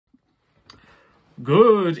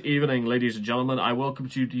Good evening, ladies and gentlemen. I welcome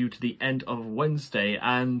you to the end of Wednesday,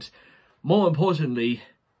 and more importantly,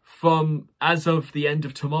 as of the end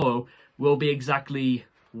of tomorrow, will be exactly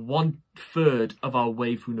 1/3 of our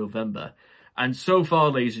way through November. And so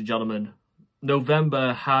far, ladies and gentlemen,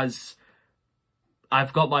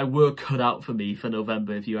 I've got my work cut out for me for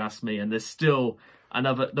November, if you ask me, and there'll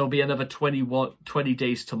be another 20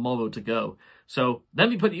 days tomorrow to go. So let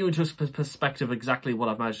me put you into perspective exactly what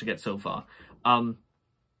I've managed to get so far.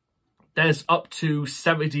 There's up to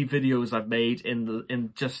 70 videos I've made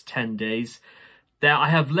in just 10 days. There, I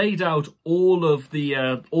have laid out all of the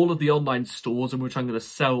online stores in which I'm going to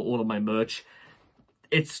sell all of my merch.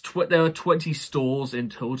 There are 20 stores in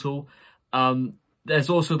total. There's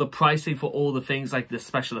also the pricing for all the things like the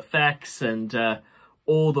special effects and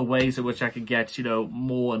all the ways in which I can get,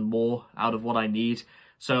 more and more out of what I need.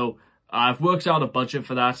 So I've worked out a budget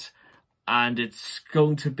for that, and it's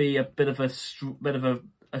going to be a bit of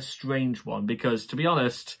a strange one because, to be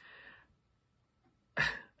honest,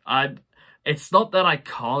 it's not that I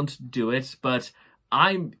can't do it, but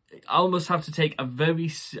I almost have to take a very,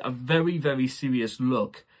 very serious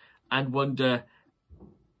look and wonder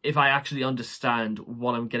if I actually understand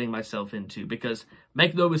what I'm getting myself into. Because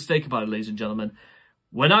make no mistake about it, ladies and gentlemen,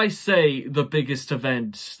 when I say the biggest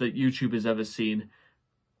event that YouTube has ever seen,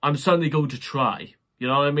 I'm certainly going to try. You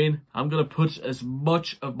know what I mean? I'm going to put as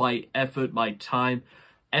much of my effort, my time,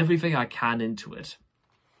 everything I can into it.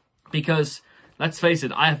 Because, let's face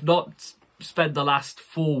it, I have not spent the last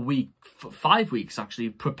 5 weeks actually,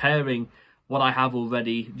 preparing what I have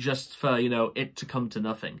already just for, it to come to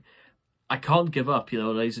nothing. I can't give up,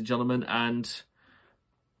 ladies and gentlemen, and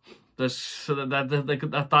this is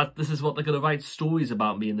what they're going to write stories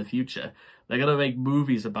about me in the future. They're going to make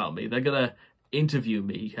movies about me. They're going to interview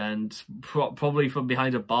me, and probably from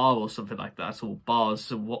behind a bar or something like that, or bars,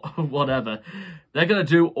 or whatever. They're going to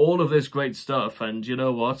do all of this great stuff, and you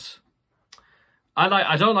know what?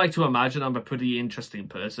 I don't like to imagine I'm a pretty interesting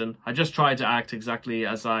person. I just try to act exactly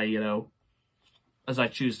as I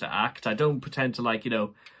choose to act. I don't pretend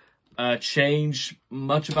to change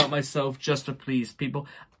much about myself just to please people.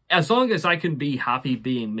 As long as I can be happy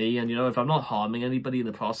being me, and if I'm not harming anybody in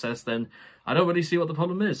the process, then I don't really see what the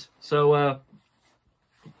problem is. So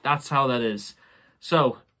that's how that is.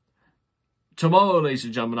 So tomorrow, ladies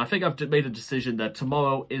and gentlemen, I think I've made a decision that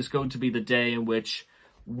tomorrow is going to be the day in which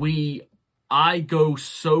I go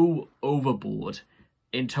so overboard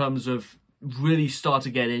in terms of really start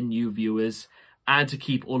to get in new viewers and to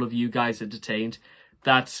keep all of you guys entertained,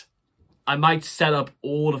 that I might set up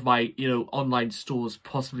all of my, online stores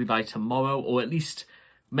possibly by tomorrow, or at least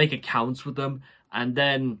make accounts with them, and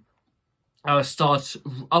then I'll start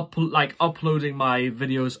uploading my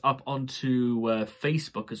videos up onto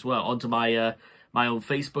Facebook as well, onto my my own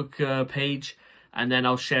Facebook page, and then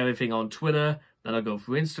I'll share everything on Twitter. Then I'll go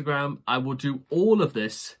through Instagram. I will do all of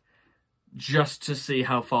this just to see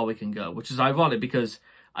how far we can go, which is ironic because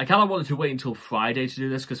I kind of wanted to wait until Friday to do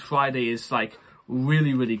this, because Friday is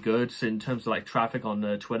really, really good in terms of traffic on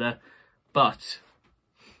Twitter. But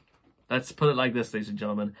let's put it like this, ladies and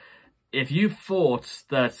gentlemen. If you thought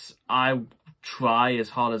that I try as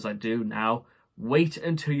hard as I do now, wait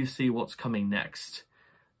until you see what's coming next.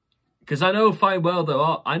 Because I know fine well there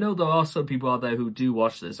are some people out there who do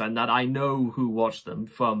watch this, and that I know who watch them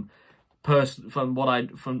from what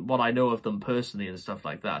I know of them personally and stuff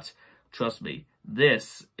like that. Trust me,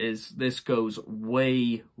 this goes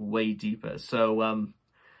way, way deeper. So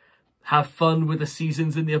have fun with the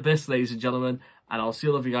seasons in the abyss, ladies and gentlemen, and I'll see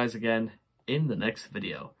all of you guys again in the next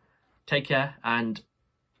video. Take care and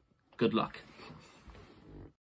good luck.